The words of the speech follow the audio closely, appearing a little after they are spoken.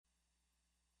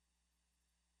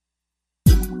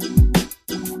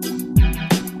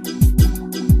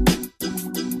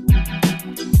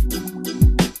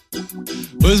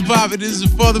What's poppin'? This is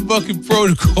FuthaMuckin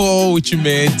Protocol with your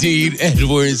man Dean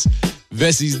Edwards.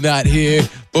 Vessie's not here,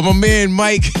 but my man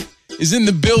Mike is in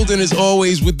the building as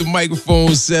always with the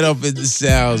microphone set up and the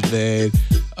sounds, man.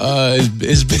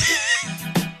 It's been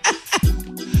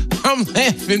I'm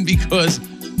laughing because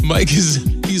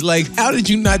he's like, how did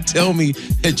you not tell me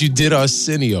that you did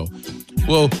Arsenio?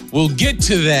 Well, we'll get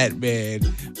to that, man.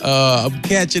 I'm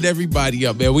catching everybody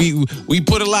up, man. We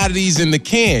put a lot of these in the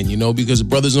can, because the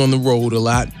brother's on the road a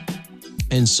lot.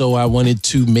 And so I wanted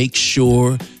to make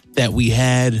sure that we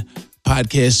had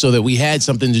podcasts so that we had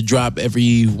something to drop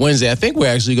every Wednesday. I think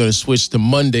we're actually going to switch to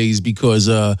Mondays because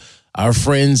our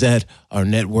friends at our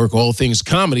network, All Things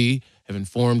Comedy, have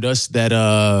informed us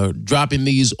that dropping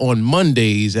these on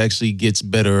Mondays actually gets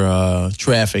better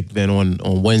traffic than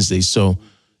on Wednesdays. So,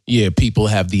 yeah, people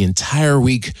have the entire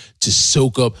week to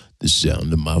soak up the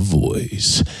sound of my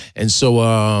voice. And so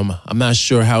I'm not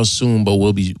sure how soon, but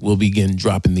we'll begin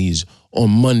dropping these on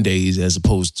Mondays as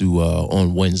opposed to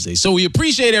on Wednesday. So we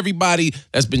appreciate everybody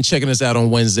that's been checking us out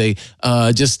on Wednesday.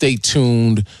 Just stay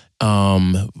tuned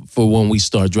for when we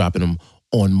start dropping them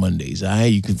on Mondays. All right?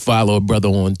 You can follow a brother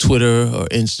on Twitter or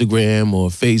Instagram or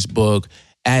Facebook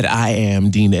at I am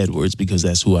Dean Edwards because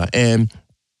that's who I am.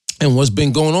 And what's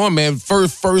been going on, man?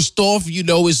 First off,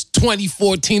 it's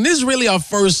 2014. This is really our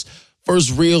first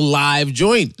real live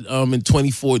joint in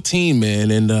 2014, man.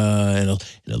 And a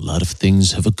lot of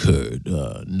things have occurred.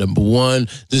 Number one,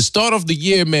 to start off the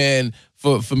year, man,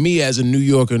 for me as a New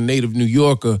Yorker, native New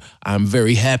Yorker, I'm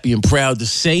very happy and proud to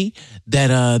say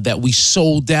that we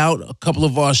sold out a couple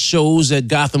of our shows at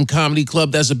Gotham Comedy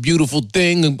Club. That's a beautiful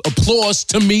thing. Applause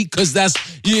to me, because that's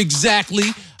exactly.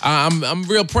 I'm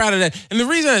real proud of that. And the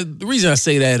reason I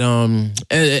say that,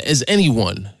 as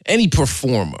anyone, any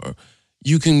performer,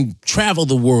 you can travel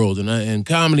the world, and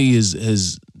comedy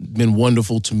has been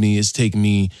wonderful to me. It's taken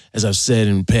me, as I've said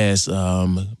in past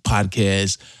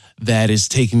podcasts, that it's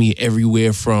taken me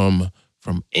everywhere from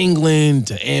England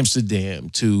to Amsterdam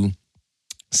to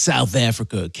South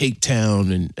Africa, Cape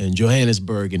Town, and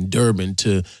Johannesburg and Durban,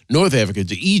 to North Africa,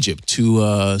 to Egypt,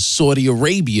 to Saudi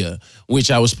Arabia, which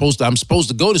I'm supposed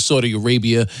to go to Saudi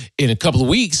Arabia in a couple of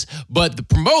weeks, but the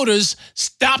promoters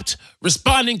stopped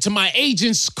responding to my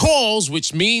agent's calls,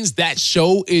 which means that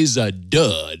show is a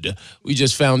dud. We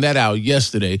just found that out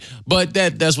yesterday. But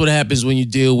that's what happens when you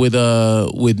deal with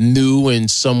new and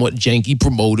somewhat janky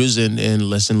promoters, and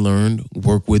lesson learned,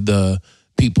 work with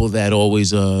people that always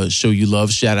show you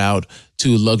love. Shout out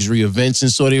to Luxury Events in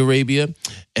Saudi Arabia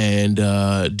and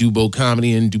Dubo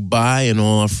Comedy in Dubai, and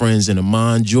all our friends in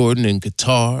Amman, Jordan, and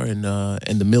Qatar,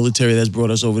 and the military that's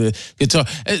brought us over to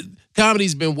Qatar.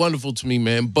 Comedy's been wonderful to me,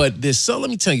 man. But let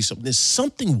me tell you something. There's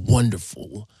something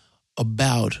wonderful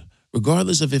about,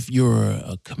 regardless of if you're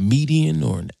a comedian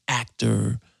or an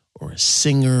actor or a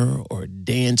singer or a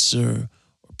dancer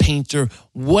or painter,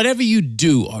 whatever you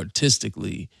do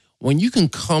artistically, when you can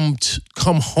come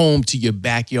home to your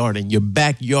backyard, and your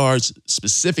backyard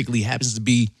specifically happens to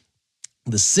be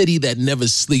the city that never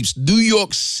sleeps, New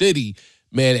York City,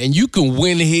 man, and you can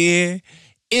win here,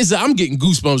 I'm getting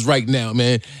goosebumps right now,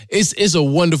 man. It's a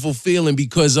wonderful feeling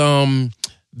because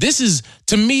this is,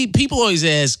 to me, people always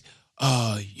ask,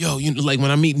 like when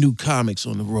I meet new comics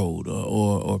on the road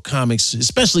or comics,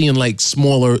 especially in like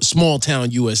small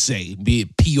town USA, be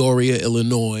it Peoria,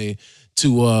 Illinois,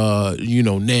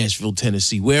 to Nashville,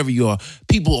 Tennessee, wherever you are,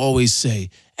 people always say,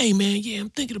 "Hey man, yeah, I'm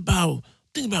thinking about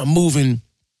moving,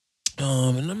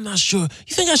 and I'm not sure.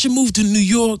 You think I should move to New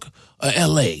York or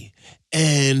LA?"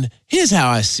 And here's how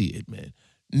I see it, man.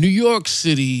 New York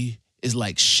City is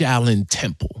like Shaolin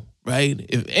Temple, right?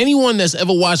 If anyone that's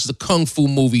ever watched the Kung Fu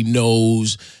movie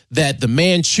knows that the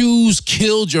Manchus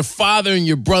killed your father and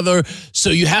your brother,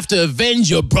 so you have to avenge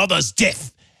your brother's death.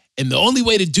 And the only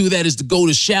way to do that is to go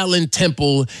to Shaolin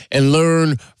Temple and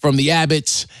learn from the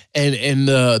abbots and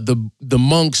the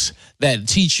monks that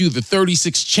teach you the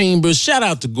 36 chambers. Shout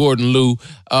out to Gordon Liu.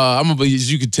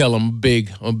 As you can tell, I'm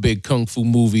a big Kung Fu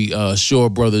movie Shaw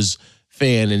Brothers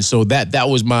fan, and so that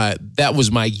was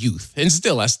my youth, and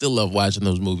I still love watching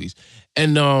those movies.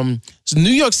 And so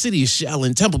New York City is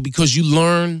Shaolin Temple because you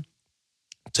learn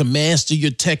to master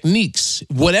your techniques,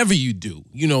 whatever you do.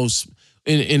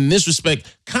 In this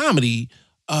respect, comedy,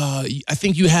 I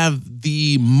think you have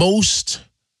the most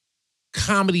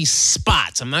comedy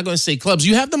spots. I'm not going to say clubs.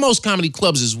 You have the most comedy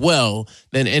clubs as well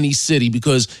than any city,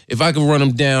 because if I could run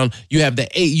them down, you have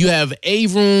A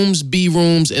rooms, B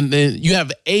rooms, and then you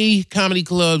have A comedy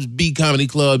clubs, B comedy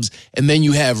clubs, and then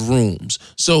you have rooms.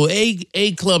 So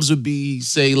A clubs would be,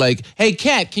 say, like, "Hey,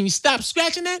 Cat, can you stop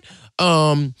scratching that?"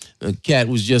 Cat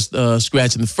was just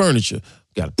scratching the furniture.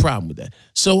 Got a problem with that.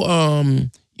 So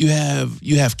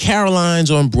you have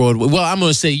Caroline's on Broadway. Well, I'm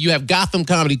gonna say you have Gotham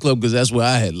Comedy Club because that's where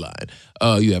I headline.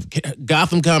 You have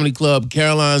Gotham Comedy Club,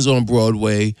 Caroline's on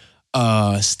Broadway,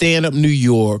 Stand Up New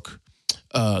York,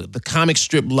 the Comic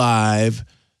Strip Live,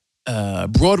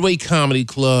 Broadway Comedy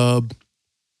Club,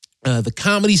 the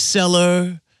Comedy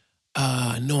Cellar,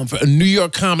 New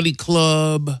York Comedy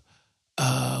Club.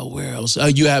 Where else?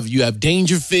 You have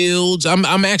Dangerfields.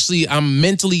 I'm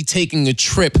mentally taking a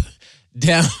trip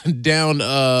down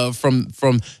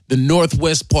from the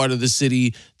northwest part of the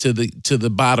city to the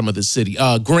bottom of the city.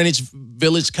 Greenwich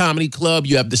Village Comedy Club.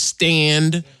 You have the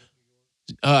Stand.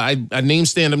 I named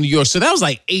Stand Up New York, so that was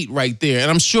like 8 right there, and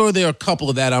I'm sure there are a couple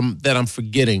of that I'm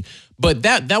forgetting, but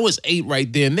that was 8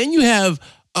 right there. And then you have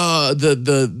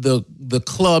the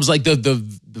clubs like the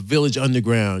Village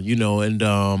Underground,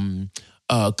 and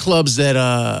clubs that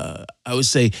I would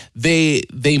say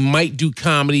they might do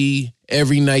comedy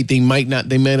every night. They might not.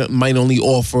 They might only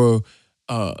offer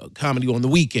comedy on the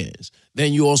weekends.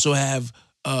 Then you also have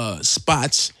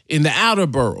spots in the outer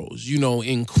boroughs,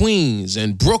 in Queens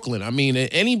and Brooklyn. I mean,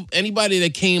 anybody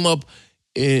that came up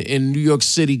in New York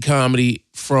City comedy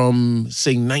from,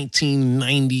 say,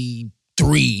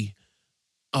 1993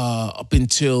 up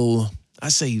until, I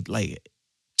say, like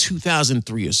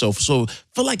 2003 or so. So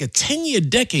for like a 10-year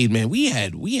decade, man, we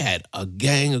had a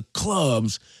gang of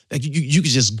clubs that you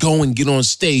could just go and get on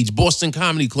stage. Boston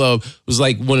Comedy Club was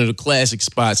like one of the classic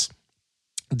spots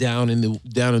down in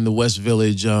the West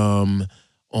Village. That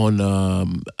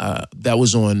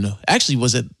was on, actually,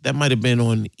 that might have been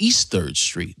on East 3rd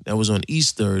Street. That was on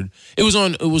East 3rd.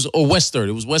 West 3rd.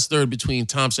 It was West 3rd between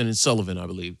Thompson and Sullivan, I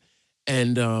believe.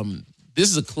 And this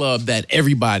is a club that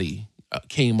everybody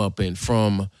came up in,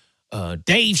 from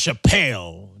Dave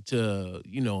Chappelle to,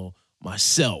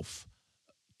 myself,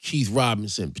 Keith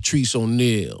Robinson, Patrice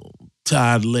O'Neal,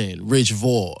 Todd Lynn, Rich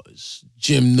Voss,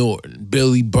 Jim Norton,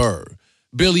 Billy Burr.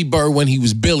 Billy Burr when he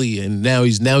was Billy, and now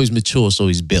he's mature, so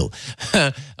he's Bill.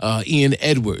 Ian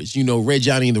Edwards, Red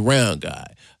Johnny and the Round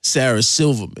Guy, Sarah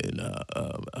Silverman,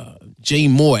 Jay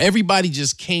Moore. Everybody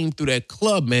just came through that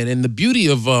club, man. And the beauty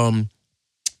of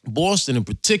Boston in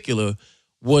particular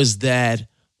was that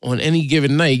on any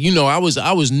given night, I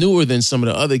was newer than some of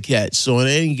the other cats. So on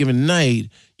any given night,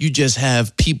 you just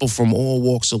have people from all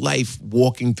walks of life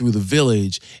walking through the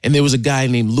village. And there was a guy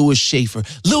named Louis Schaefer.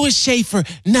 Louis Schaefer,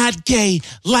 not gay,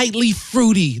 lightly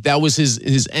fruity. That was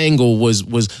his angle was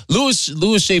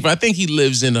Louis Schaefer. I think he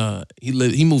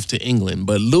moved to England,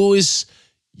 but Louis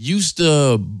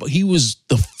he was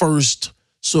the first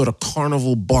sort of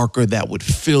carnival barker that would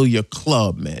fill your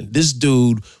club, man. This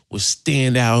dude would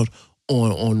stand out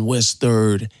on West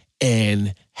 3rd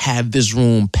and have this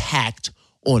room packed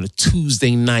on a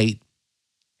Tuesday night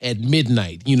at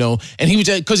midnight, and he was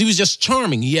because he was just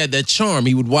charming. He had that charm.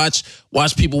 He would watch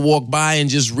people walk by and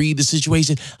just read the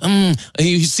situation.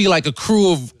 He'd see like a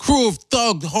crew of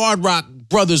thug hard rock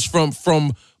brothers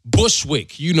from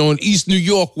Bushwick, in East New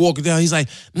York walking down. He's like,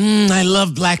 I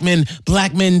love black men,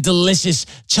 delicious,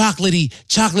 chocolate,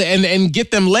 and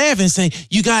get them laughing and say,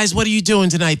 you guys, what are you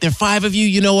doing tonight? There are 5 of you.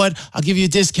 You know what? I'll give you a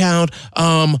discount.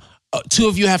 2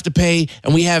 of you have to pay,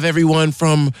 and we have everyone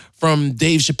from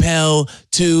Dave Chappelle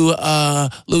to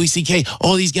Louis C.K.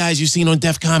 All these guys you've seen on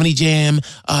Def Comedy Jam,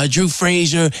 Drew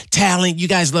Frazier, talent. You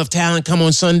guys love talent. Come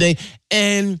on Sunday.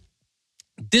 And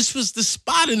this was the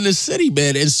spot in the city,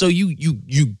 man. And so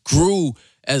you grew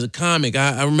as a comic.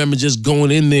 I remember just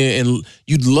going in there, and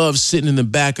you'd love sitting in the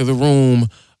back of the room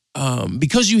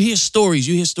because you hear stories.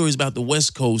 You hear stories about the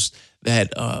West Coast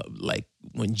that like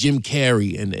when Jim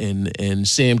Carrey and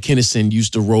Sam Kinison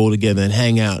used to roll together and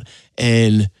hang out,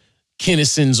 and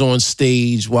Kinison's on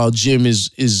stage while Jim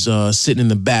is sitting in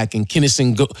the back, and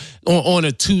Kinison on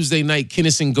a Tuesday night,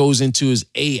 Kinison goes into his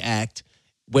A act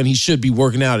when he should be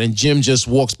working out, and Jim just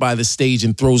walks by the stage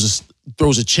and throws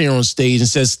a chair on stage and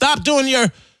says, "Stop doing your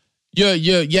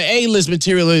A-list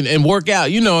material and work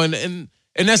out," and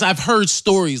that's, I've heard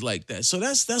stories like that. So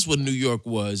that's what New York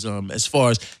was. As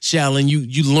far as Shaolin,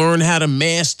 you learn how to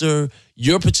master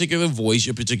your particular voice,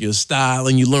 your particular style,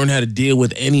 and you learn how to deal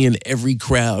with any and every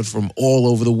crowd from all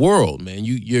over the world, man.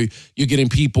 You're getting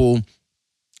people,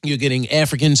 you're getting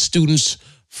African students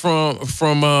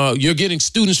you're getting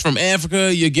students from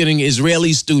Africa, you're getting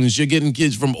Israeli students, you're getting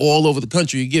kids from all over the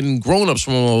country, you're getting grown-ups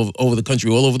from all over the country,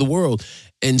 all over the world.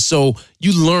 And so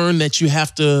you learn that you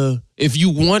have to, if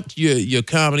you want your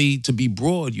comedy to be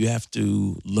broad, you have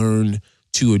to learn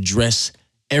to address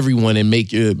everyone and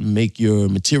make your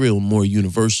material more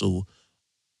universally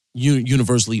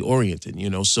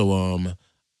oriented, So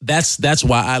that's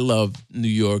why I love New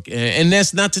York, and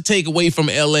that's not to take away from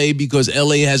L.A. because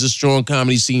L.A. has a strong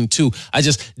comedy scene too.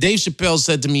 Dave Chappelle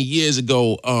said to me years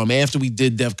ago, after we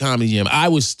did Def Comedy Jam,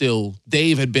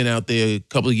 Dave had been out there a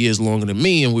couple of years longer than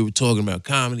me, and we were talking about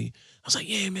comedy. I was like,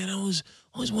 yeah, man, I always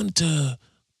wanted to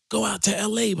go out to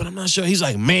L.A., but I'm not sure. He's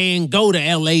like, man, go to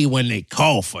L.A. when they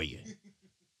call for you.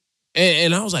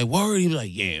 And I was like, word? He was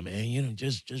like, yeah, man,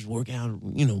 just work out,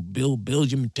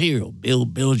 build your material,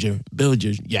 build your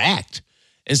act.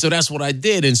 And so that's what I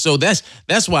did. And so that's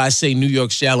why I say New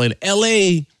York shallow. And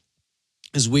L.A.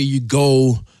 is where you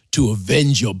go to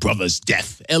avenge your brother's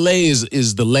death. L.A.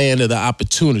 is the land of the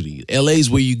opportunity. L.A. is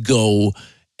where you go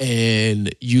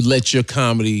and you let your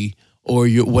comedy or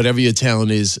whatever your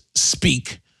talent is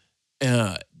speak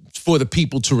for the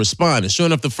people to respond. And sure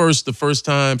enough, the first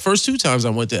two times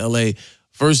I went to LA,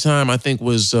 first time I think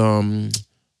was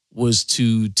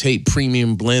to tape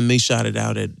Premium Blend. They shot it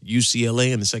out at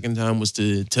UCLA, and the second time was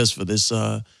to test for this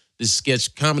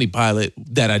sketch comedy pilot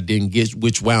that I didn't get,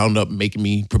 which wound up making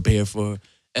me prepare for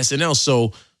SNL.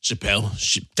 So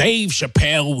Dave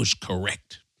Chappelle was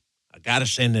correct. I gotta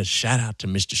send a shout out to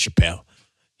Mr. Chappelle.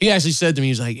 He actually said to me,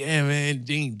 he's like, yeah, man,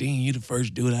 Dean, you the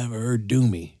first dude I ever heard do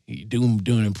me. He do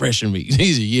an impression of me.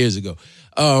 These are years ago.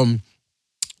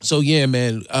 So yeah,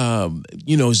 man,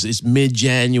 it's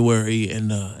mid-January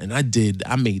and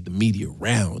I made the media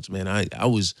rounds, man.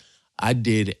 I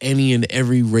did any and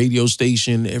every radio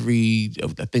station,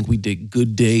 I think we did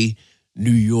Good Day,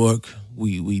 New York.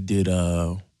 We did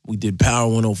Power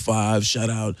 105.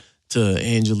 Shout out to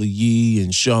Angela Yee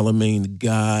and Charlemagne the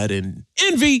God and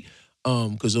Envy.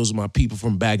 Because those are my people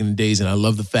from back in the days, and I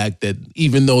love the fact that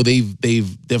even though they've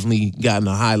definitely gotten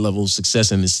a high level of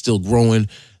success and is still growing,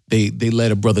 they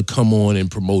let a brother come on and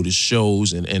promote his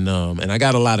shows, and I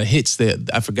got a lot of hits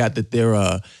that I forgot that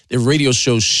their radio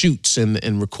show shoots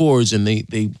and records, and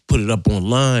they put it up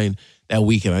online that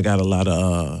weekend. I got a lot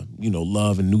of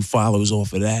love and new followers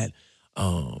off of that.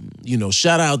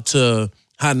 Shout out to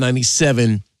Hot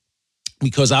 97.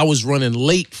 Because I was running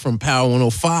late from Power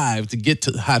 105 to get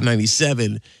to Hot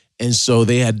 97. And so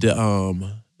they had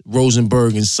to,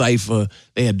 Rosenberg and Cypher,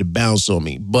 they had to bounce on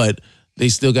me. But they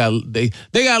still got, they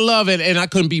got love, and I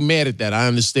couldn't be mad at that. I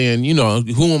understand,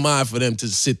 who am I for them to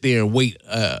sit there and wait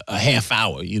a half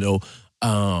hour, where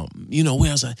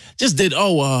else I just did,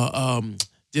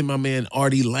 did my man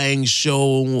Artie Lang's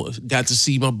show, got to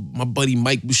see my buddy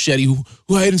Mike Buschetti,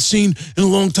 who I hadn't seen in a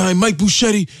long time. Mike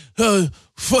Buschetti,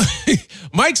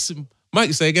 Mike,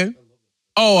 say again?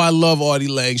 Oh, I love Artie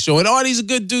Lang's show. And Artie's a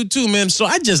good dude too, man. So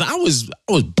I was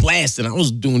blasting. I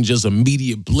was doing just a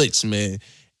media blitz, man.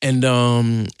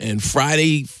 And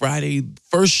Friday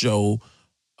first show,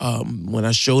 when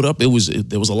I showed up, there was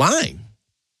a line.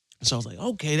 So I was like,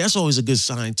 okay, that's always a good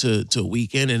sign to a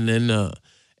weekend. And then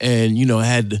I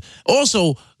had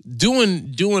also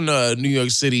doing New York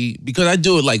City, because I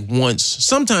do it like once,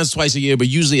 sometimes twice a year, but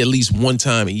usually at least one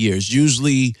time a year. It's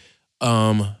usually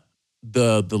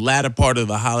the latter part of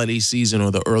the holiday season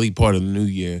or the early part of the new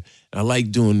year. And I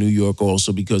like doing New York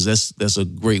also because that's a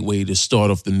great way to start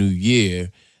off the new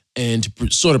year and to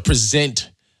sort of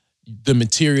present the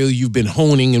material you've been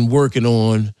honing and working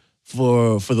on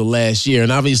for the last year.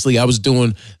 And obviously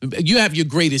you have your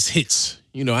greatest hits.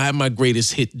 I have my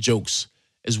greatest hit jokes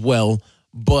as well.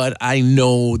 But I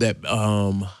know that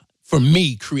for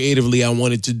me, creatively, I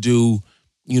wanted to do,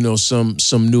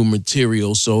 some new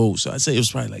material. So I'd say it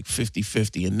was probably like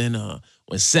 50-50. And then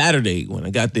when I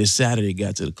got there Saturday,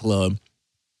 got to the club,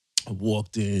 I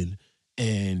walked in,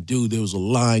 and dude, there was a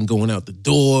line going out the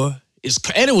door.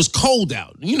 And it was cold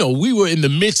out. We were in the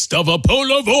midst of a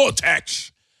polar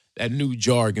vortex. That new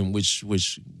jargon,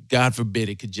 which God forbid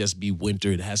it could just be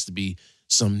winter. It has to be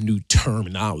some new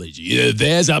terminology. Yeah,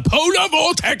 there's a polar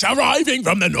vortex arriving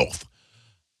from the north.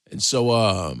 And so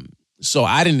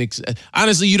I didn't,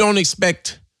 honestly, you don't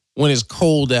expect when it's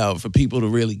cold out for people to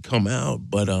really come out.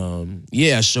 But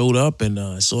I showed up and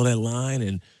I saw that line.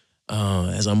 And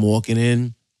as I'm walking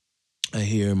in, I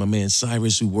hear my man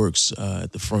Cyrus, who works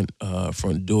at the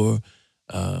front door.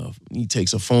 He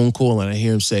takes a phone call and I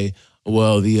hear him say,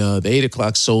 well, the 8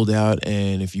 o'clock sold out.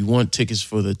 And if you want tickets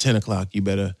for the 10 o'clock, you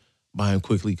better buy them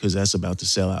quickly because that's about to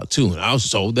sell out too. And I was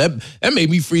sold. That made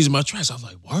me freeze in my tracks. I was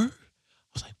like, word?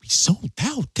 I was like, we sold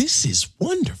out. This is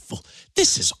wonderful.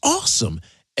 This is awesome.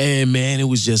 And man, it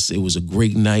was a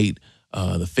great night.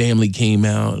 The family came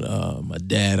out. My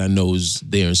dad, I know, was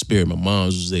there in spirit. My mom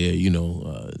was there,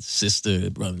 sister,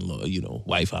 brother-in-law,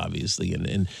 wife, obviously.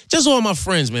 And just all my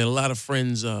friends, man. A lot of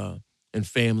friends and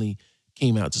family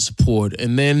came out to support.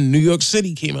 And then New York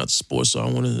City came out to support. So I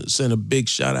want to send a big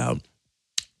shout out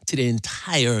to the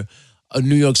entire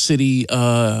New York City,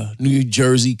 New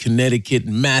Jersey, Connecticut,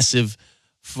 massive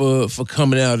for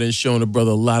coming out and showing a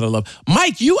brother a lot of love.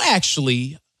 Mike, you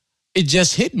actually, it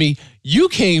just hit me. You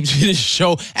came to the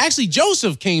show. Actually,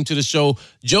 Joseph came to the show.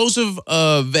 Joseph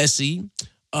Vesey,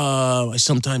 I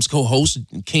sometimes co-host,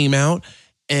 came out,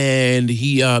 and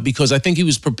he because I think he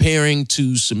was preparing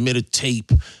to submit a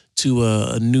tape to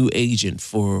a new agent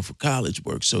for college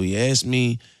work. So he asked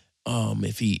me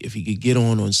if he could get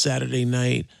on Saturday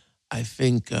night. I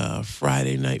think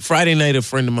Friday night, a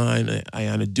friend of mine,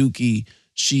 Ayana Dookie,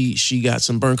 she got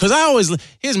some burn. Because I always,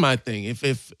 here's my thing.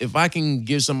 If I can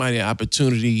give somebody an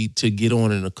opportunity to get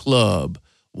on in a club,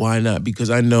 why not? Because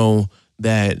I know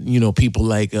that, people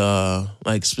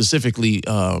like specifically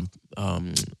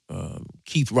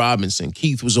Keith Robinson.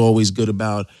 Keith was always good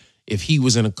about if he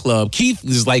was in a club. Keith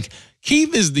is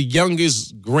the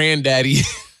youngest granddaddy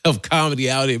of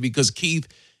comedy out here, because Keith,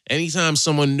 anytime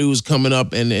someone new is coming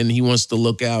up and he wants to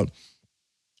look out,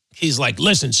 he's like,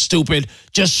 listen, stupid,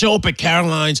 just show up at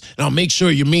Caroline's and I'll make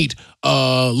sure you meet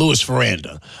Louis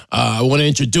Ferranda. I want to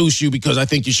introduce you because I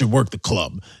think you should work the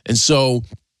club. And so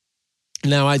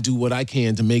now I do what I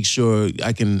can to make sure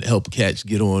I can help cats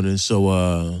get on. And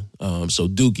so so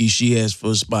Dookie, she asked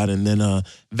for a spot, and then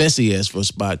Vesey asked for a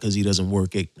spot because he doesn't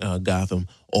work at Gotham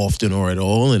often or at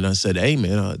all. And I said, hey,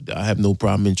 man, I have no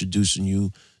problem introducing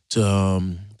you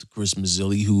to Chris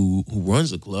Mazzilli, who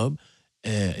runs the club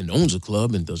and owns the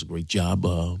club and does a great job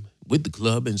with the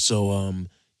club. And so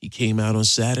he came out on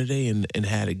Saturday and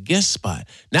had a guest spot.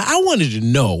 Now, I wanted to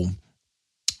know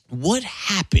what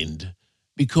happened,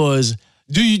 because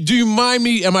do you mind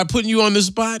me? Am I putting you on the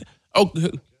spot? Oh,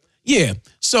 yeah.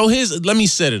 So let me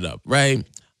set it up, right?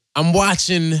 I'm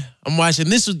watching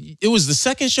this. It was the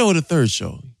second show or the third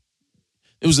show?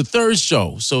 It was the third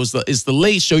show. So it's the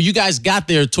late show. You guys got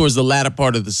there towards the latter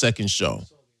part of the second show.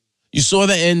 You saw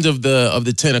the end of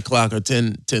the 10 o'clock or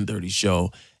 10:30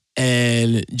 show,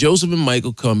 and Joseph and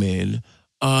Michael come in.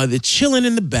 They're chilling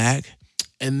in the back,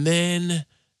 and then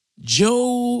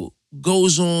Joe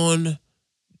goes on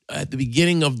at the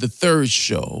beginning of the third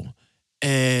show,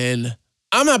 and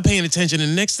I'm not paying attention.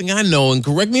 And the next thing I know, and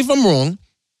correct me if I'm wrong,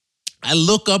 I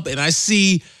look up and I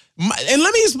see, and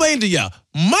let me explain to y'all,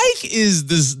 Mike is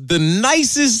the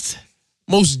nicest,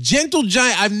 most gentle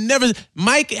giant I've never.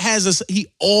 Mike he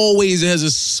always has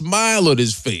a smile on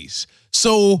his face.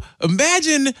 So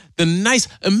imagine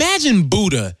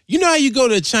Buddha. You know how you go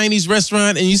to a Chinese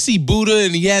restaurant and you see Buddha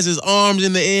and he has his arms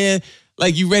in the air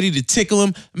like you ready to tickle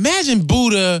him? Imagine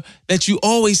Buddha that you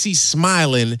always see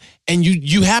smiling, and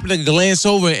you happen to glance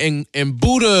over and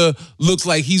Buddha looks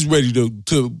like he's ready to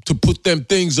put them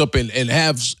things up and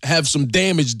have some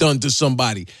damage done to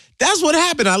somebody. That's what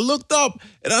happened. I looked up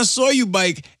and I saw you,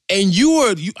 Mike, and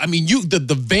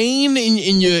the vein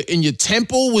in your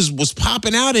temple was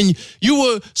popping out, and you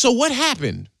were. So what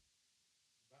happened?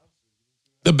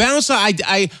 The bouncer,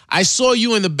 I saw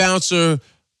you and the bouncer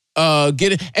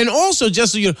get it. And also,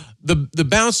 just so you know, the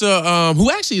bouncer, who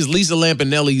actually is Lisa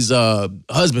Lampanelli's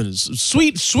husband,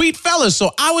 sweet fella. So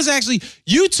I was actually,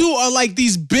 you two are like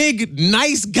these big,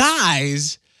 nice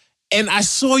guys, and I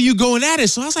saw you going at it.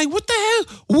 So I was like, what the hell?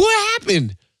 What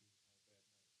happened?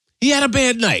 He had a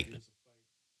bad night.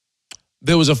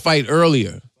 There was a fight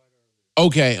earlier.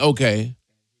 Okay.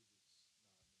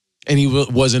 And he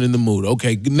wasn't in the mood.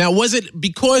 Okay. Now, was it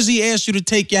because he asked you to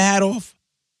take your hat off?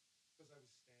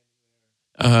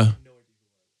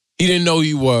 He didn't know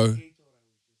you were.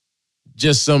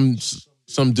 Just some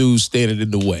dude standing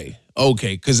in the way.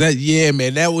 Okay, because that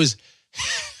was,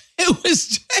 it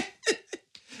was,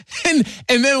 and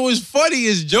then what was funny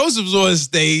is Joseph's on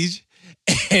stage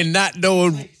and not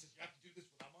knowing.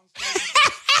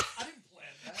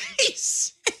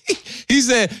 He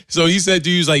said to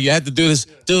you, he's like, you have to do this,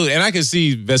 dude. And I can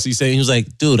see Vesey saying, he was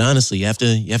like, dude, honestly, you have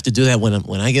to do that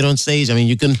when I get on stage. I mean,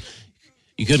 you couldn't.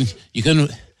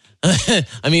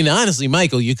 I mean, honestly,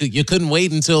 Michael, you couldn't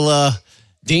wait until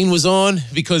Dean was on,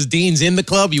 because Dean's in the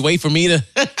club. You wait for me to.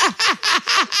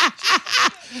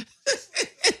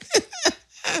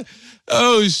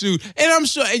 Oh shoot! And I'm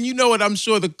sure, and you know what? I'm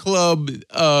sure the club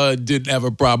didn't have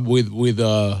a problem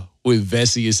with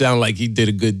Vesey. It sounded like he did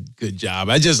a good job.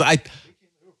 And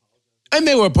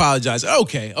they were apologizing.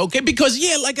 Okay, because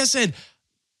like I said,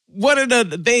 what are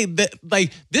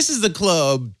this is the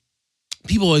club.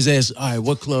 People always ask, all right,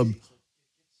 what club?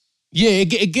 Yeah,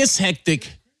 it gets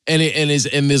hectic, and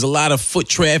there's a lot of foot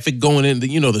traffic going in,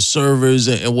 the servers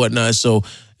and whatnot. So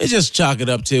it just chalk it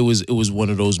up to it was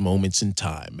one of those moments in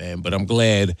time, man. But I'm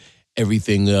glad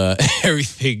everything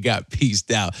got pieced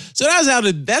out. So that's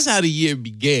how the year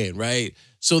began, right?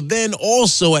 So then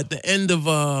also at the end of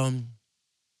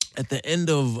at the end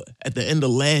of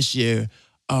last year,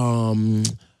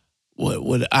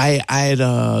 what I had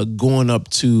gone up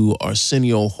to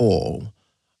Arsenio Hall.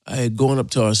 I had gone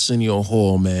up to Arsenio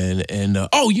Hall, man, and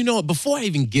you know what? Before I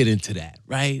even get into that,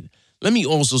 right? Let me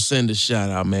also send a shout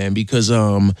out, man, because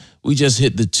we just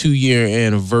hit the 2-year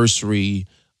anniversary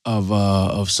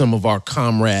of some of our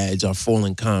comrades, our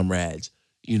fallen comrades.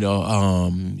 You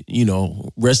know,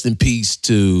 rest in peace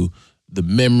to the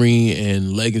memory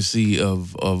and legacy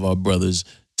of our brothers.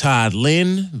 Todd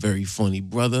Lynn, very funny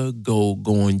brother. Go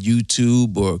on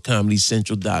YouTube or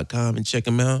ComedyCentral.com and check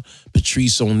him out.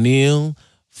 Patrice O'Neal,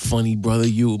 funny brother.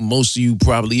 Most of you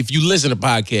probably, if you listen to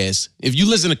podcasts, if you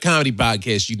listen to comedy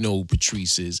podcasts, you know who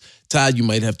Patrice is. Todd, you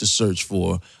might have to search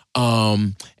for.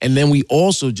 And then we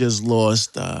also just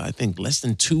lost, I think less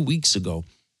than 2 weeks ago,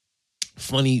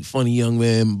 funny young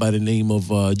man by the name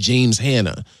of James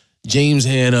Hanna. James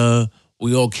Hanna,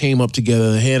 we all came up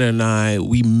together. Hanna and I,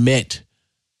 we met,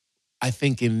 I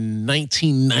think in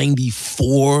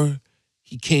 1994.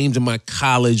 He came to my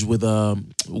college with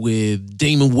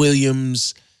Damon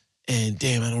Williams and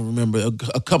damn, I don't remember,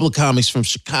 a couple of comics from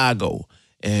Chicago.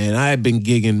 And I had been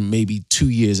gigging maybe 2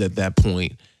 years at that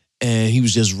point. And he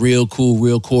was just real cool,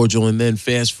 real cordial. And then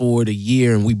fast forward a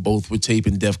year and we both were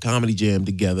taping Def Comedy Jam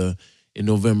together in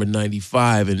November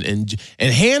 95. And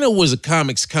Hanna was a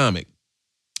comics comic.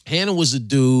 Hanna was a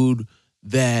dude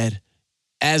that,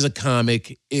 as a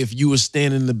comic, if you were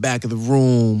standing in the back of the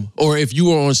room or if you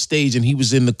were on stage and he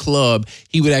was in the club,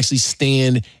 he would actually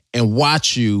stand and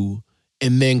watch you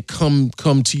and then come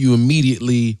to you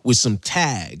immediately with some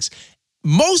tags.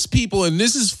 Most people, and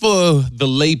this is for the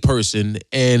layperson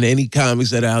and any comics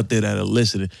that are out there that are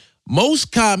listening,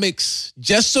 most comics,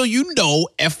 just so you know,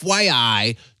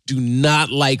 FYI, do not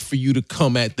like for you to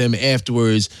come at them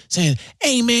afterwards saying,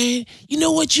 hey, man, you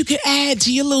know what you could add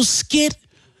to your little skit?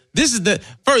 This is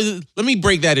first, let me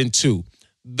break that in two.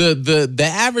 The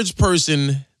average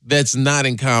person that's not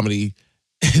in comedy,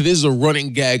 there's a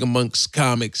running gag amongst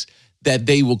comics that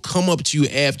they will come up to you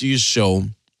after your show.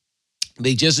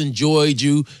 They just enjoyed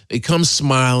you. They come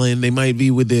smiling. They might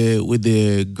be with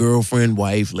their girlfriend,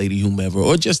 wife, lady, whomever,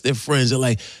 or just their friends. They're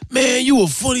like, man, you were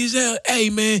funny as hell. Hey,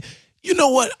 man, you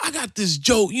know what? I got this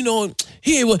joke. You know,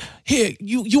 here,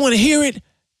 you want to hear it?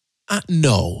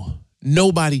 No.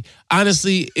 Nobody,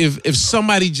 honestly, if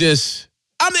somebody just,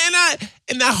 and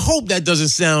I hope that doesn't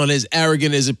sound as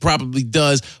arrogant as it probably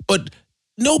does, but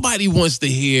nobody wants to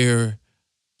hear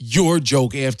your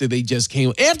joke after they just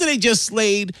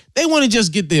slayed. They want to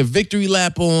just get their victory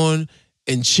lap on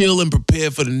and chill and prepare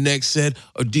for the next set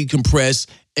or decompress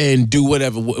and do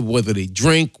whatever, whether they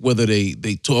drink, whether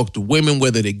they talk to women,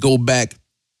 whether they go back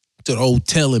to the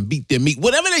hotel and beat their meat,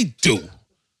 whatever they do.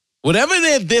 Whatever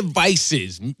their vice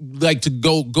is, like to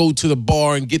go to the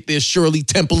bar and get their Shirley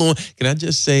Temple on. Can I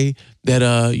just say that,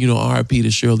 RIP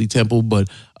to Shirley Temple, but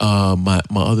my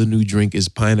other new drink is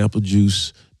pineapple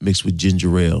juice mixed with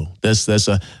ginger ale.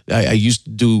 I used to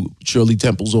do Shirley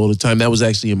Temples all the time. That was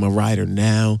actually in my rider.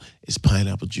 Now it's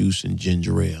pineapple juice and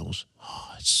ginger ales.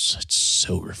 Oh, it's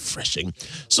so refreshing.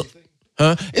 So,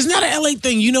 it's not an LA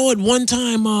thing. You know, at one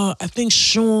time, I think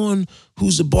Sean,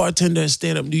 who's a bartender at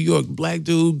Stand Up New York, black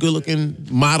dude, good-looking,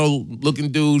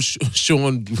 model-looking dude,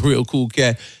 Sean, real cool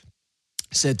cat,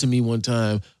 said to me one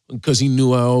time, because he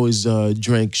knew I always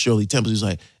drank Shirley Temple, he was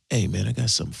like, hey, man, I got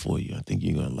something for you. I think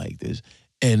you're going to like this.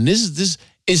 And it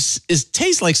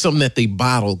tastes like something that they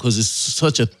bottle because it's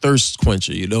such a thirst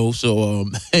quencher, you know? So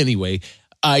anyway,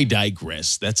 I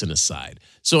digress. That's an aside.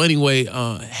 So anyway,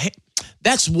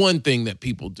 that's one thing that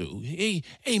people do. Hey,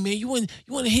 man, you want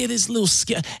to hear this little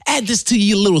skit? Add this to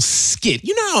your little skit.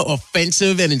 You know how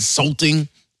offensive and insulting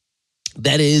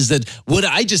that is? That what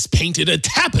I just painted a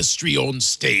tapestry on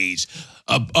stage,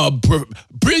 a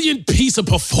brilliant piece of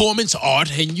performance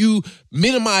art, and you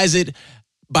minimize it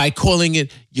by calling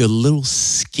it your little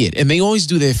skit. And they always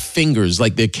do their fingers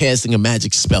like they're casting a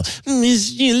magic spell.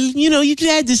 You could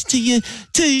add this to you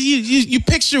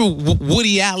picture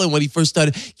Woody Allen when he first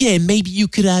started. Yeah, maybe you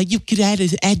could add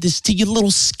this to your little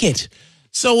skit.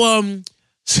 So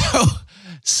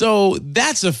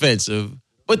that's offensive.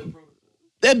 But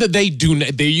they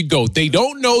do. There you go. They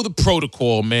don't know the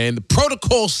protocol, man. The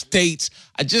protocol states,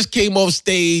 I just came off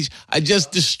stage, I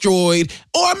just destroyed,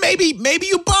 or maybe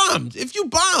you bombed. If you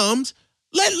bombed,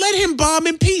 let him bomb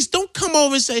in peace. Don't come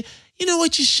over and say, you know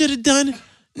what you should have done?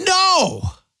 No.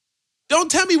 Don't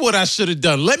tell me what I should have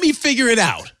done. Let me figure it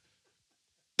out.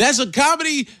 That's a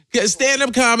comedy.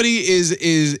 Stand-up comedy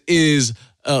is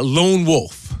lone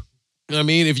wolf. I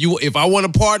mean, if I want a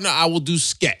partner, I will do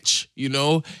sketch,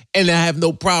 and I have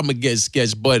no problem against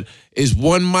sketch. But it's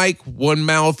one mic, one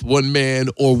mouth, one man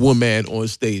or woman on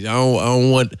stage. I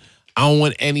don't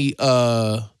want any.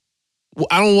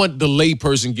 I don't want the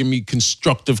layperson give me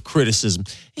constructive criticism.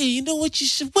 Hey, you know what? You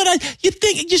should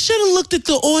have looked at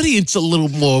the audience a little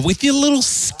more with your little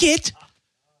skit.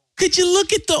 Could you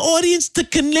look at the audience to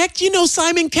connect?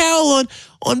 Simon Cowell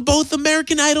on both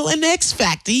American Idol and X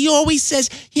Factor, he always says,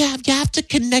 yeah, you have to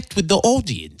connect with the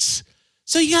audience.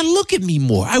 So you got to look at me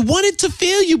more. I wanted to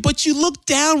feel you, but you looked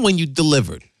down when you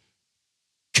delivered.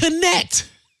 Connect.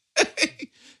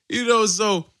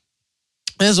 So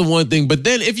that's the one thing. But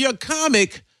then if you're a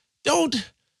comic,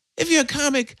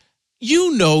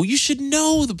 you should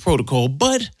know the protocol.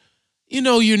 But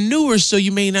you're newer, so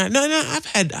you may not. No, I've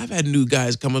had new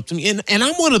guys come up to me, and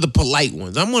I'm one of the polite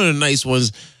ones. I'm one of the nice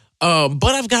ones. But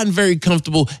I've gotten very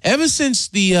comfortable ever since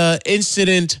the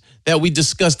incident that we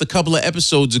discussed a couple of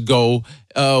episodes ago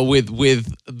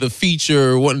with the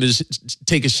feature wanting to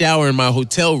take a shower in my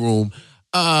hotel room.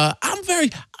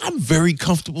 I'm very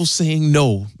comfortable saying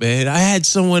no, man. I had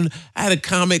a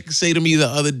comic say to me the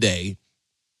other day.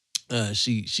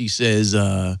 She says.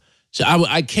 So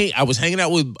I was hanging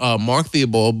out with Mark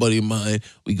Theobald, buddy of mine.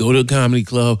 We go to a comedy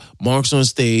club. Mark's on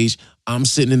stage. I'm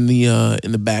sitting in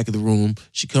the back of the room.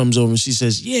 She comes over and she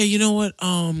says, "Yeah, you know what?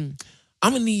 I'm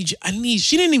gonna need you.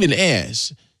 She didn't even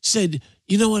ask. She said,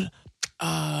 "You know what?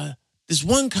 This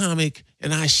one comic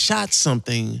and I shot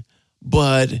something,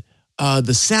 but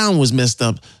the sound was messed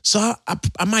up. So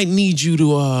I might need you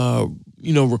to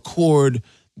record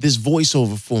this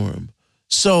voiceover for him."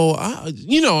 So,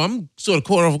 I'm sort of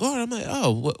caught off guard. I'm like,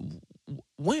 oh,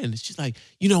 when? She's like,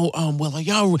 well, are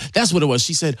y'all, that's what it was.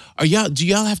 She said, do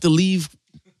y'all have to leave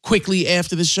quickly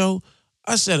after the show?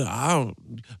 I said, I don't.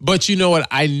 But you know what?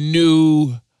 I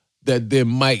knew that there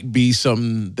might be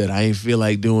something that I didn't feel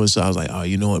like doing. So I was like, oh,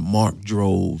 you know what? Mark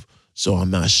drove, so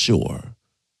I'm not sure.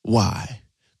 Why?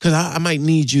 Because I might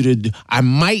need you to, I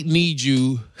might need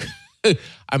you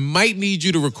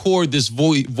to record this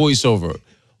voiceover.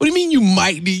 What do you mean you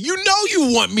might need? You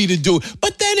want me to do it.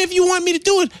 But then if you want me to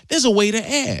do it, there's a way to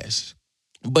ask.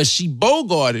 But she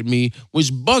bogarted me, which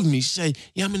bugged me. She said,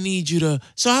 yeah, I'm going to need you to.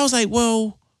 So I was like,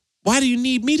 well, why do you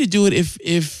need me to do it?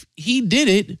 If he did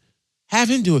it,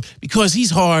 have him do it. Because he's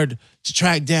hard to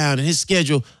track down in his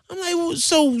schedule. I'm like, well,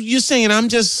 so you're saying I'm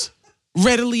just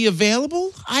readily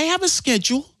available? I have a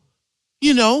schedule,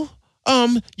 you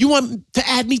want to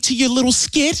add me to your little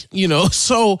skit,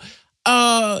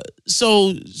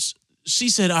 So she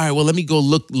said, all right, well, let me go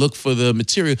look for the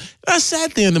material. And I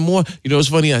sat there, and the more, it's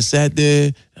funny, I sat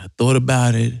there, I thought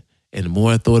about it, and the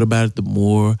more I thought about it, the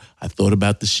more I thought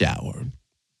about the shower.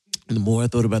 And the more I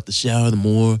thought about the shower, the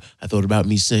more I thought about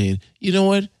me saying, you know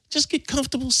what, just get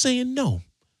comfortable saying no.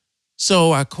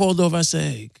 So I called over, I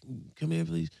said, hey, come here,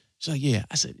 please. She's like, yeah.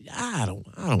 I said, I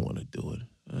don't want to do it.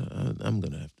 I'm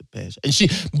going to have to pass.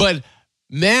 And but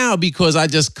now, because I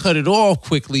just cut it off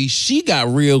quickly, she got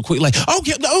real quick, like,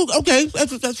 okay,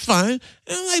 that's fine. And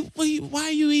I'm like, well,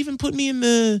 why you even put me in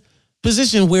the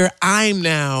position where I'm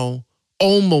now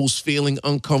almost feeling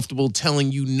uncomfortable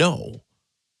telling you no?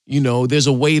 There's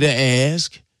a way to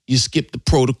ask. You skip the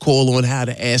protocol on how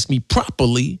to ask me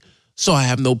properly, so I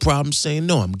have no problem saying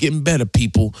no. I'm getting better,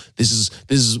 people. This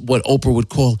is what Oprah would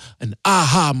call an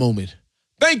aha moment.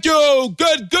 Thank you.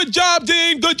 Good job,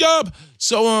 Dean. Good job.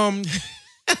 So,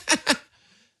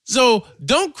 So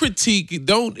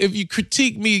if you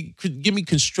critique me, give me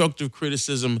constructive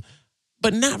criticism,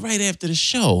 but not right after the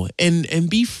show, and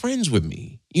be friends with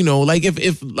me. Like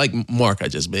if like Mark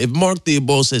if Mark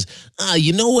Theobald says,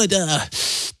 you know what,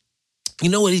 if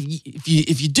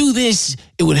you do this,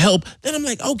 it would help. Then I'm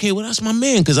like, okay, well, that's my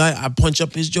man, because I punch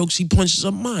up his jokes, he punches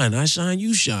up mine. I shine,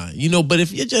 you shine. But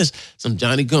if you're just some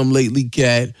Johnny-come-lately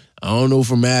cat, I don't know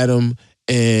from Adam,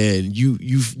 and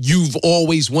you've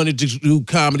always wanted to do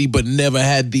comedy but never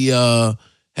had the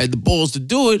balls to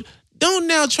do it, don't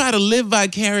now try to live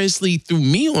vicariously through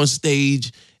me on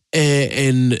stage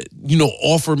and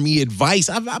offer me advice.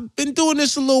 I've been doing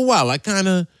this a little while. I kind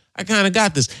of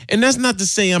got this. And that's not to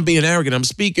say I'm being arrogant. I'm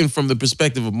speaking from the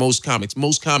perspective of most comics.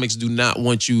 Most comics do not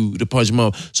want you to punch them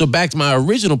up. So back to my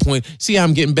original point, see how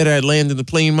I'm getting better at landing the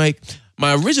plane, Mike?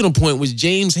 My original point was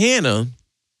James Hanna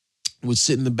would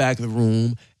sit in the back of the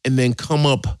room and then come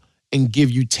up and give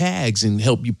you tags and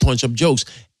help you punch up jokes.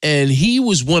 And he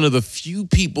was one of the few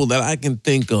people that I can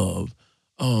think of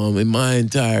in my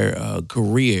entire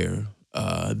career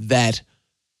that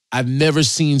I've never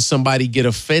seen somebody get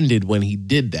offended when he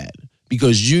did that.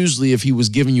 Because usually if he was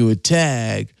giving you a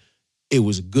tag, it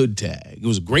was a good tag. It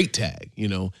was a great tag,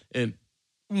 And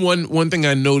one thing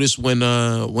I noticed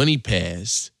when he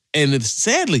passed, and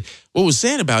sadly, what was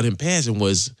sad about him passing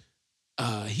was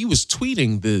he was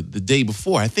tweeting the day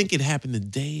before. I think it happened the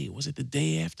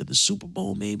day after the Super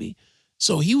Bowl, maybe.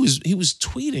 So he was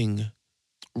tweeting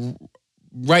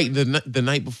right the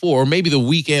night before, or maybe the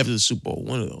week after the Super Bowl,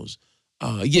 one of those.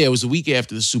 Yeah, it was the week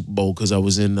after the Super Bowl because I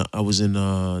was in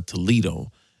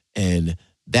Toledo, and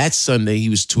that Sunday he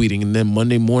was tweeting, and then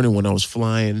Monday morning when I was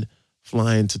flying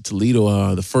to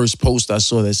Toledo, the first post I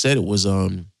saw that said it was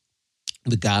the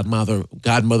godmother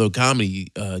of comedy,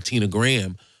 Tina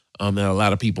Graham, that a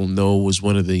lot of people know was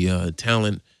one of the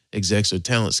talent execs or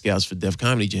talent scouts for Def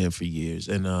Comedy Jam for years,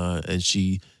 and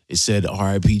it said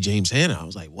R.I.P. James Hanna. I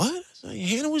was like, what?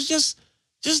 Hanna was just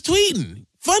tweeting,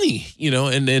 funny,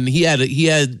 and then he had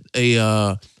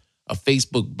a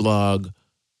Facebook blog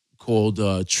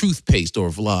called Truth Paste, or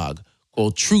a vlog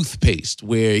called Truth Paste,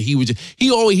 where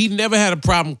he never had a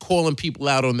problem calling people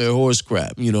out on their horse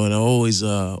crap, and I always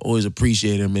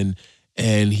appreciate him,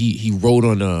 and he wrote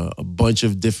on a bunch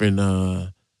of different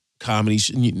comedy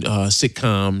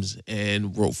sitcoms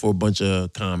and wrote for a bunch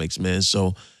of comics, man.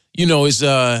 So it's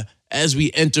as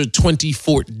we enter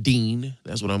 2014,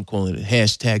 that's what I'm calling it,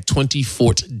 hashtag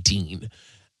 2014.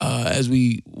 As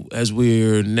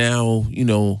we're now,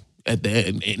 at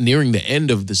nearing the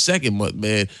end of the second month,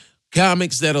 man.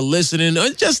 Comics that are listening,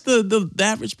 just the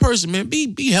average person, man,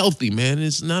 be healthy, man.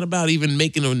 It's not about even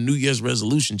making a New Year's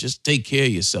resolution. Just take care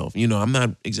of yourself. I'm not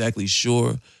exactly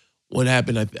sure what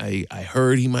happened. I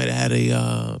heard he might have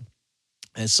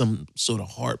had some sort of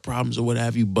heart problems or what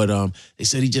have you, but they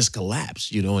said he just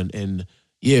collapsed, and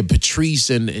yeah, Patrice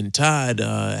and Todd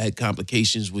had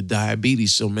complications with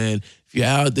diabetes. So, man, if you're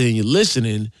out there and you're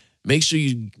listening, make sure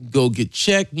you go get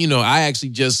checked. I actually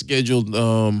just scheduled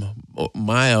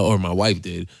my wife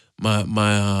did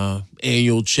my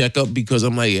annual checkup because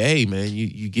I'm like, hey man,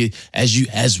 you get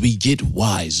as we get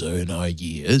wiser in our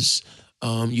years,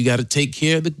 you got to take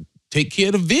care of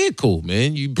the vehicle,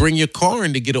 man. You bring your car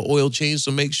in to get an oil change,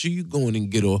 so make sure you go in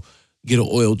and get an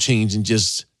oil change and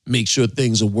just make sure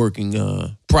things are working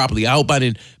properly. I hope I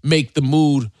didn't make the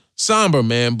mood somber,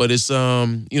 man, but it's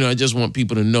I just want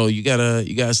people to know you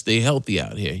gotta stay healthy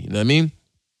out here. You know what I mean?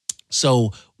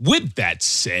 So with that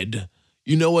said,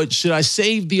 you know what? Should I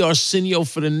save the Arsenio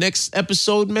for the next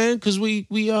episode, man? Because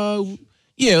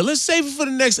let's save it for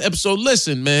the next episode.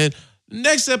 Listen, man,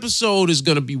 next episode is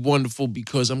gonna be wonderful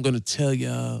because I'm gonna tell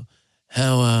y'all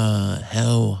how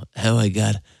I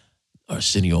got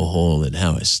Arsenio Hall and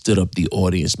how I stood up the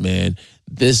audience, man.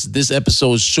 This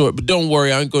episode is short, but don't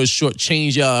worry, I ain't going to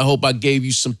shortchange y'all. I hope I gave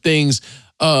you some things,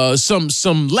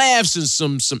 some laughs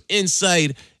and some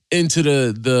insight into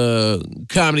the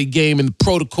comedy game and the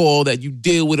protocol that you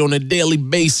deal with on a daily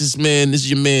basis, man. This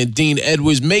is your man, Dean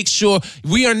Edwards. Make sure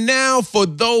we are now, for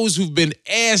those who've been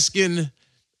asking,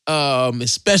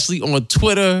 especially on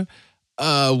Twitter,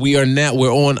 we're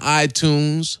on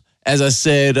iTunes. As I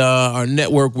said, our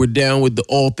network, we're down with the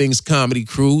All Things Comedy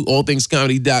crew,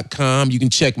 allthingscomedy.com. You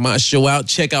can check my show out.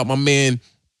 Check out my man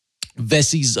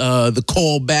Vessie's The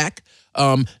Callback.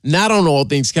 Not on All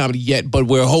Things Comedy yet, but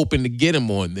we're hoping to get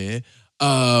him on there.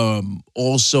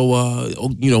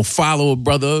 Also, follow a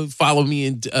brother. Follow me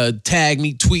and tag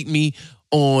me, tweet me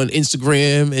on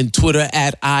Instagram and Twitter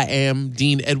at I am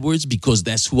Dean Edwards, because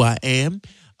that's who I am.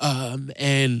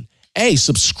 And hey,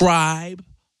 subscribe.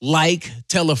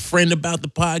 Tell a friend about the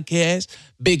podcast.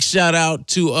 Big shout out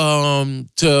to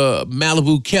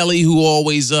Malibu Kelly, who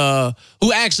always this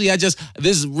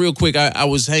is real quick. I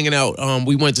was hanging out.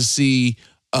 We went to see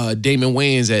Damon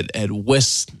Wayans at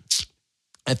West.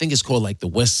 I think it's called like the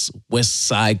West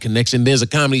Side Connection. There's a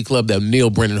comedy club that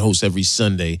Neil Brennan hosts every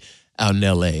Sunday out in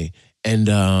L.A. And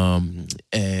I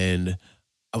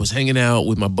was hanging out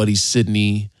with my buddy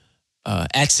Sydney.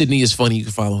 At Sydney is funny. You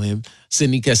can follow him,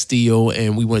 Sydney Castillo,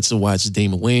 and we went to watch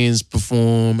Damon Wayans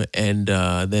perform. And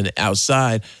then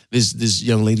outside, this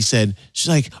young lady said, she's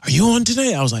like, "Are you on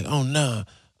today?" I was like, "Oh no."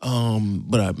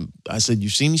 But I said, "You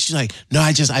seen me?" She's like, "No,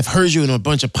 I've heard you in a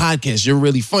bunch of podcasts. You're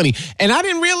really funny." And I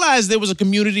didn't realize there was a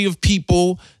community of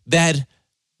people that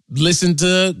listen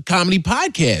to comedy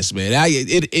podcasts, man.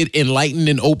 It enlightened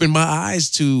and opened my eyes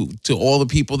to all the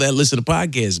people that listen to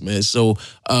podcasts, man. So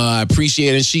I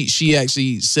appreciate it. And she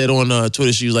actually said on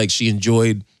Twitter, she was like, she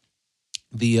enjoyed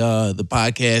the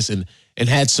podcast and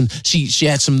had some she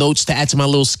had some notes to add to my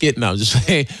little skit. And I was just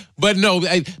saying, but no,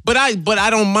 but I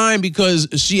don't mind, because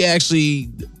she actually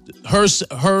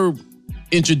her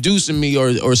introducing me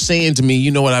or saying to me,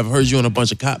 you know what, I've heard you on a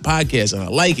bunch of podcasts and I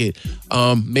like it,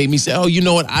 made me say, oh, you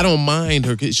know what, I don't mind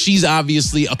her, because she's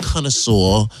obviously a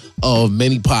connoisseur of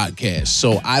many podcasts.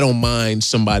 So I don't mind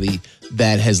somebody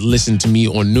that has listened to me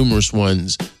on numerous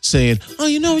ones saying, oh,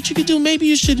 you know what you could do? Maybe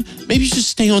you should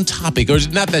stay on topic. Or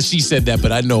not that she said that,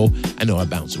 but I know I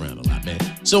bounce around a lot, man.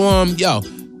 So,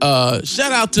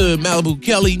 shout out to Malibu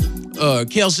Kelly,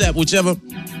 Kelsap, whichever.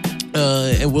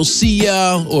 And we'll see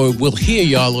y'all, or we'll hear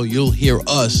y'all, or you'll hear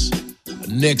us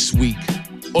next week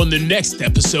on the next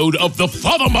episode of the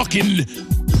FuthaMuckin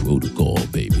Protocol,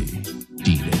 baby.